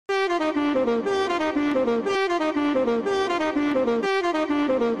I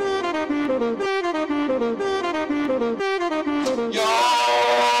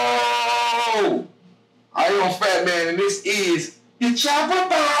am Fat Man, and this is the Chopper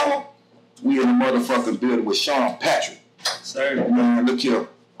Power. We in the motherfucking building with Sean Patrick. Sir. Man, look here.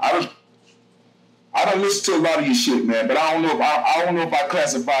 I don't listen to a lot of your shit, man, but I don't know if I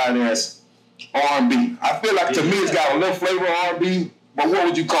classify it as R&B. I feel like to me it's got a little flavor of R&B, but what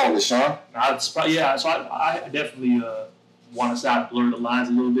would you call it, Sean? So I definitely want to say I blur the lines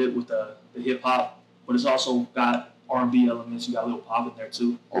a little bit with the hip hop, but it's also got R&B elements. You got a little pop in there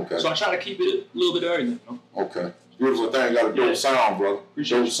too. Okay. So I try to keep it a little bit of everything. You know? Okay. Beautiful thing. Got a dope sound, brother.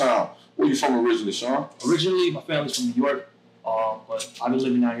 Appreciate dope sound. Where you from originally, Sean? Originally, my family's from New York, but I've been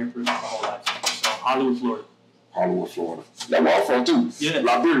living out here for my whole life. So Hollywood, Florida. Hollywood, Florida. That's where I'm from too. Yeah.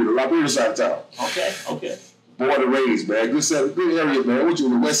 Liberia side of town. Okay. Born and raised, man. Good area, man. What you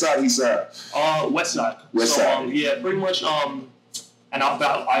on the west side, east side? West side. West side. Yeah, pretty much. And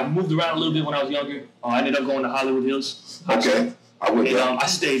I moved around a little bit when I was younger. I ended up going to Hollywood Hills. Okay. I went there. I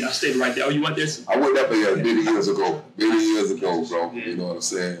stayed right there. Oh, you went there? I went there, but many years ago. Many years ago, bro. Yeah. You know what I'm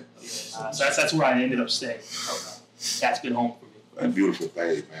saying? So that's where I ended up staying. That's been home for me. A beautiful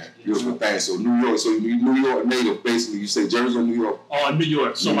thing, man. Beautiful thing. So New York. So New York native, basically. You say Jersey or New York? New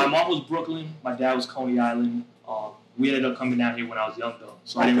York. So my mom was Brooklyn. My dad was Coney Island. We ended up coming down here when I was young, though.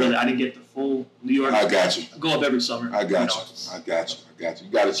 So I didn't get the full New York. I got you. I go up every summer. I got you.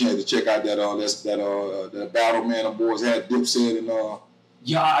 You got a chance to check out that battle, man. The boys had Dipset and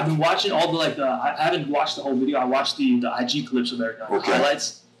Yeah, I've been watching all I haven't watched the whole video. I watched the IG clips of everything. Okay.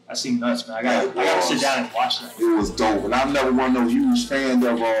 Highlights. I seem nuts, man. I gotta sit down and watch that. It was dope, and I'm never one of those huge fans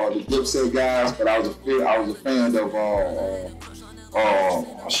of the Dipset guys, but I was a fan of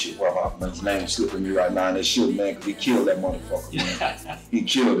shit, his name slipping me right now, and that shit, man, because he killed that motherfucker, man. He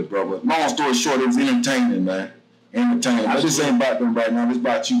killed it, bro. But long story short, it was entertaining, man. Entertaining. But this ain't about them right now. This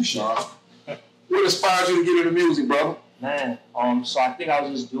about you, Sean. What inspired you to get into music, brother? Man, so I think I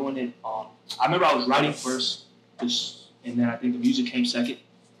was just doing it. I remember I was writing first, and then I think the music came second.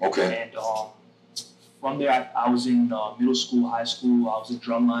 Okay. And from there, I was in middle school, high school. I was in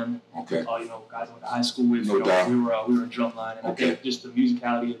drumline. Okay. Guys I went to high school with. No doubt. We were in drumline, and I think just the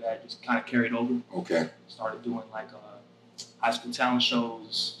musicality of that just kind of carried over. Okay. Started doing high school talent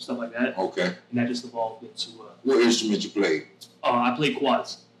shows, stuff like that. Okay. And that just evolved into. What instrument you played? I played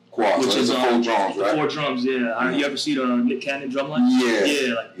quads. Quads, which is 4 drums, right? 4 drums, yeah. You ever see the Nick Cannon drumline? Yeah.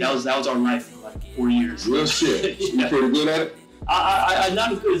 Yeah, that was our life for 4 years. Real shit. You pretty good at it? I'm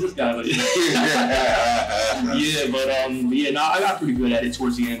not as good as this guy, but I got pretty good at it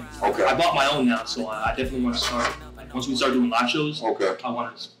towards the end. Okay. I bought my own now, so I definitely want to start. Once we start doing live shows, okay, I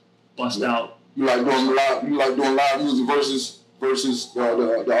want to bust out. You like doing live music versus the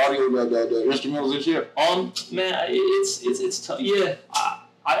audio, the instrumentals and shit? Man, it's tough. Yeah,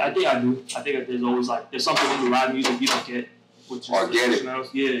 I think I do. I think that there's something in the live music you don't get. Organic.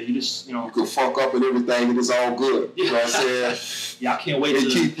 Yeah, you just, You can fuck up and everything and it's all good. You know what I'm saying? Yeah, I can't wait to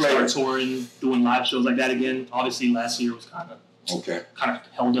start touring, doing live shows like that again. Obviously, last year was kind of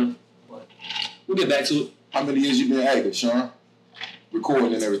held up, but we'll get back to it. How many years you been active, Sean?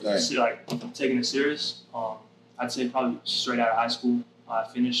 Recording and everything? Taking it serious. I'd say probably straight out of high school. I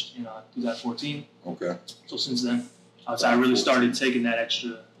finished in 2014. Okay. So since then, I really started taking that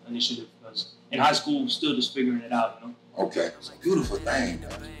extra initiative because in high school, still just figuring it out, Okay. It's a beautiful thing,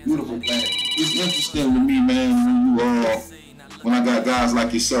 man. Beautiful thing. It's interesting to me, man, when I got guys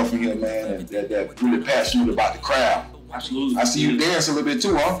like yourself in here, man, and that really passionate about the crowd. Absolutely. I see you dance a little bit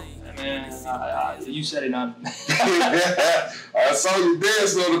too, huh? Man, you said it, not. I saw you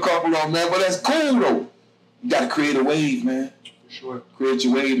dance on a couple of them, man, but that's cool, though. You got to create a wave, man. For sure. Create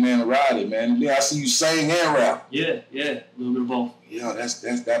your wave, man, and ride it, man. And then I see you sing and rap. Yeah. A little bit of both. Yeah, that's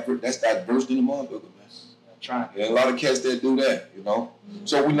that burst in the motherfucker, man. Try. Yeah, a lot of cats that do that, Mm-hmm.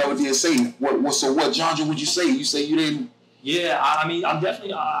 So we never did say what genre would you say? You say you didn't? Yeah, I mean, I'm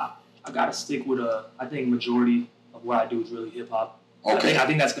definitely I gotta stick with I think majority of what I do is really hip hop. Okay. I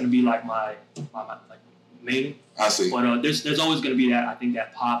think that's gonna be like my main. I see. But there's always gonna be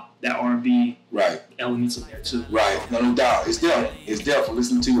that pop, that R&B elements in there too. Right. No doubt. It's there. It's there for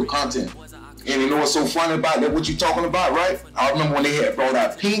listening to your content. And you know what's so funny about that? What you talking about, right? I remember when they had brought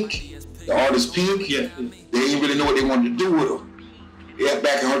out Pink. The artist Pink, they didn't really know what they wanted to do with her. Yeah,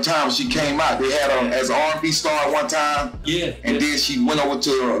 back in her time when she came out, they had her as an R&B star at one time. Yeah. And then she went over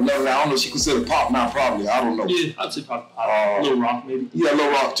to another, I don't know, she considered pop now, probably. I don't know. Yeah, I'd say probably pop. Lil Rock, maybe. Yeah, Lil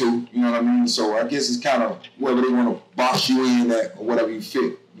Rock, too. You know what I mean? So I guess it's kind of whether they want to box you in at or whatever you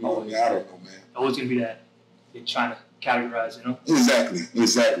fit. You know, I don't know, man. Always going to be that. They're trying to categorize, Exactly.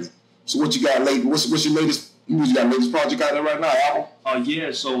 So what you got lately? What's your latest? You got latest project out there right now? Album?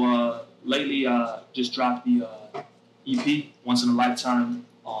 Yeah. So lately, just dropped the EP, Once in a Lifetime.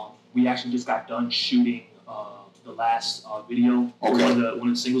 We actually just got done shooting the last video. Okay. One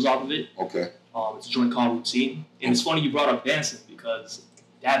of the singles off of it. Okay. It's a joint called Routine, and it's funny you brought up dancing because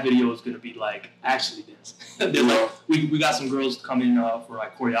that video is gonna be like actually dancing. Like, we got some girls to come in for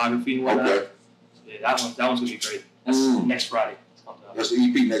like choreography and whatnot. Okay. Yeah, that one's gonna be great. That's next Friday. That's the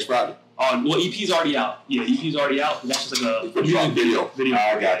EP next Friday. Well, EP's already out. Yeah, EP's already out. That's just like a video.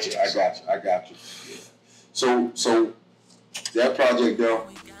 I got you. Yeah. So that project though,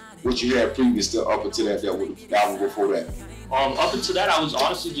 what you had previous to up until that with the album before that? Up until that, I was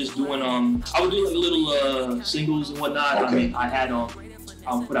honestly just doing I would do like little singles and whatnot. Okay. I mean,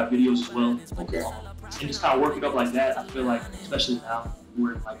 I would put out videos as well. Okay. And just kind of work it up like that. I feel like, especially now,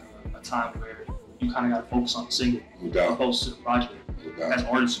 we're in like a time where you kind of got to focus on the single opposed to the project. As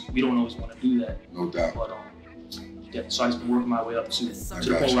artists, we don't always want to do that. No doubt. But yeah, so I've just been working my way up to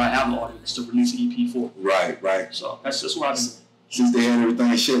the point where I have an audience to release an EP for. Right. So that's what I've been doing. Since they had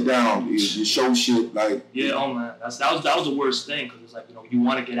everything shut down, your show shit like. Yeah, oh man, that was the worst thing because it's like you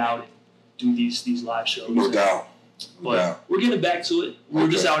want to get out and do these live shows. No doubt. But we're getting back to it. We were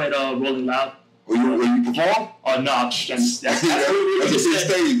just out at Rolling Loud. Will you perform? No, that's the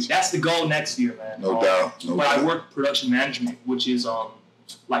stage. That's the goal next year, man. No doubt. But I work production management, which is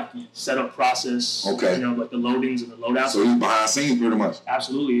like the setup process. Okay. Like the loadings and the loadouts. So you're behind scenes pretty much.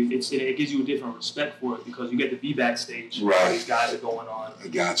 Absolutely. It gives you a different respect for it because you get to be backstage. Right. All these guys are going on. I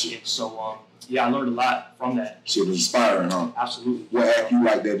got you. And so yeah, I learned a lot from that. So it was inspiring, huh? Absolutely. What act you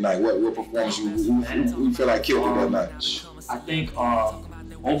like that night? What performance you feel like killed it that night? I think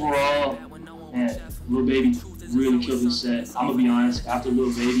overall, man, Lil Baby really killed his set. I'm gonna be honest. After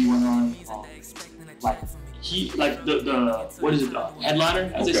Lil Baby went on, the what is it?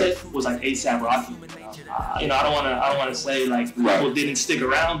 Headliner, as they say, was like A$AP Rocky. I don't wanna say like people didn't stick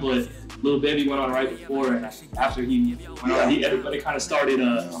around, but Lil Baby went on right before, and after he went on, everybody kind of started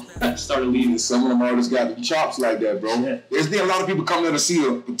leaving. Some of them artists got the chops like that, bro. Yeah. There's been a lot of people come there to see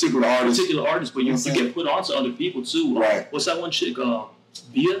a particular artist. But you get put on to other people too. Right. What's that one chick?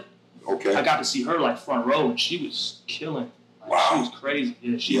 Bia. Okay. I got to see her like front row, and she was killing. Wow. She was crazy.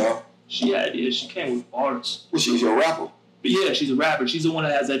 Yeah. She came with bars. Well, she's your rapper. But yeah, she's a rapper. She's the one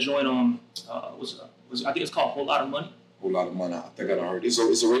that has that joint on. I think it's called Whole Lot of Money. Whole Lot of Money. I think I done heard. It's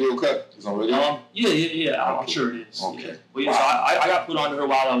a radio cut. It's on radio. Yeah. I'm sure it is. Okay. Yeah. But yeah, so I got put on to her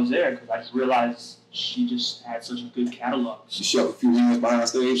while I was there because I just realized she just had such a good catalog. She shook a few hands behind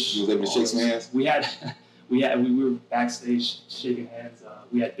stage. She was able to shake some hands. We were backstage shaking hands.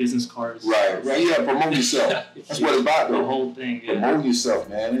 We had business cards. Right. Yeah, promote yourself. That's what it's about, though. The whole thing. Yeah. Promote yourself,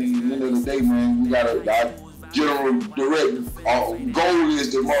 man. At the end of the day, man, we gotta. Our general direct goal is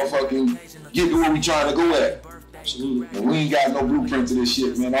to motherfucking get to where we trying to go at. Absolutely. And we ain't got no blueprint to this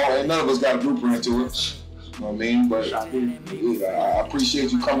shit, man. Ain't none of us got a blueprint to it. You know what I mean? But I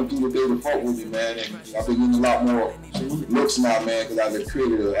appreciate you coming through today to fuck with me, man. And I've been getting a lot more looks now, man, because I've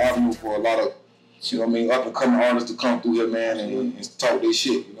created an avenue for a lot of, you know what I mean, up and coming artists to come through here, man, and talk their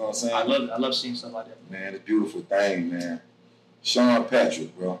shit. You know what I'm saying? I love seeing stuff like that. Man, it's a beautiful thing, man. Sean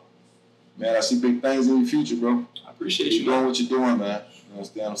Patrick, bro. Man, I see big things in your future, bro. I appreciate you doing what you're doing, man. You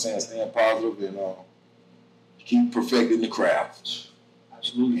understand what I'm saying? Staying positive and keep perfecting the craft.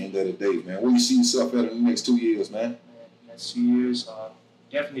 Absolutely. End of the day, man. Where you see yourself at in the next 2 years, man? Next 2 years,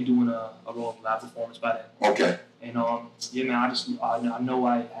 definitely doing a Rolling Loud performance by then. Okay. And yeah, man, I know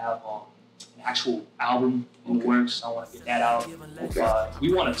I have an actual album in the works. I want to get that out. Okay.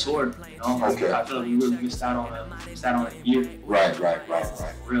 We want to tour, you know. Okay. I feel like we really missed out on a year. Right.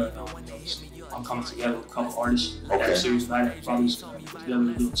 Really, I'm coming together with a couple artists. Okay. That series night, probably put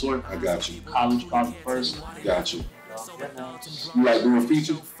together to do a tour. I got you. College probably first. Got you. Yeah, man. You like doing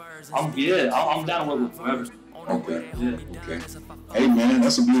features? I'm down to work with whoever. Okay. Yeah. Okay. Hey man,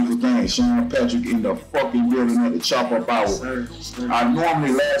 that's a beautiful thing. Sean Patrick in the fucking building at the Chop Up Hour. Sir. I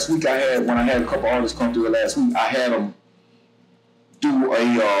normally last week when I had a couple artists come through last week, I had them do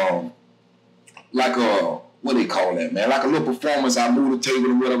a what they call that, man? Like a little performance. I move the table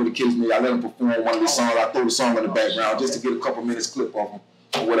or whatever the case may be. I let them perform one of the songs. I throw the song in the background just to get a couple minutes clip of them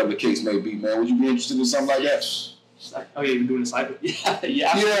or whatever the case may be, man. Would you be interested in something like that? Oh yeah, you're doing a cypher? Yeah.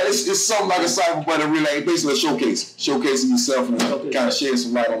 Yeah, it's something like a cypher, but basically a showcase. Showcasing yourself and kind of shedding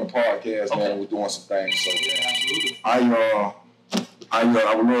some light on the podcast, man. We're doing some things. So yeah, absolutely.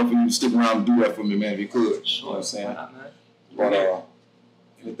 I would love for you to stick around and do that for me, man, if you could. Sure. You know what I'm saying? Why not, man? But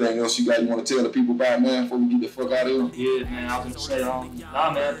anything else you want to tell the people about, man, before we get the fuck out of here? Yeah, man, I was gonna say, man,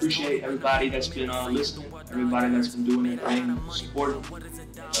 I appreciate everybody that's been listening. everybody that's been doing their thing, support.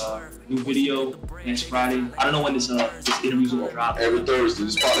 New video next Friday. I don't know when this interview's gonna drop. Every Thursday.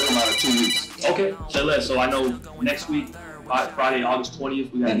 This probably come out in 2 weeks. Okay, say less. So I know next week, Friday, August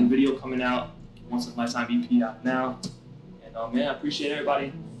 20th, we got a new video coming out. Once in a Lifetime EP out now. And man, I appreciate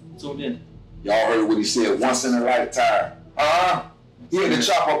everybody tuned in. Y'all heard what he said, once in a lifetime. He had the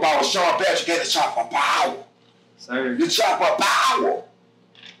chopper power. Sean Patrick had the chopper power. Sir. The chopper power.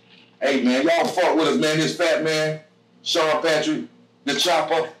 Hey man, y'all fuck with us, man. This fat man, Sean Patrick, the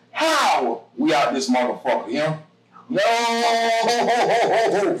chopper power. We out this motherfucker, yeah? No!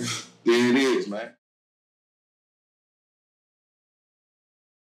 There it is, man.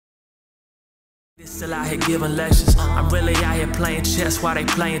 Still out here giving lectures. I'm really out here playing chess while they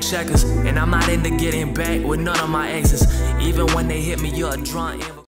playing checkers. And I'm not into getting back with none of my exes. Even when they hit me, you're a drunk.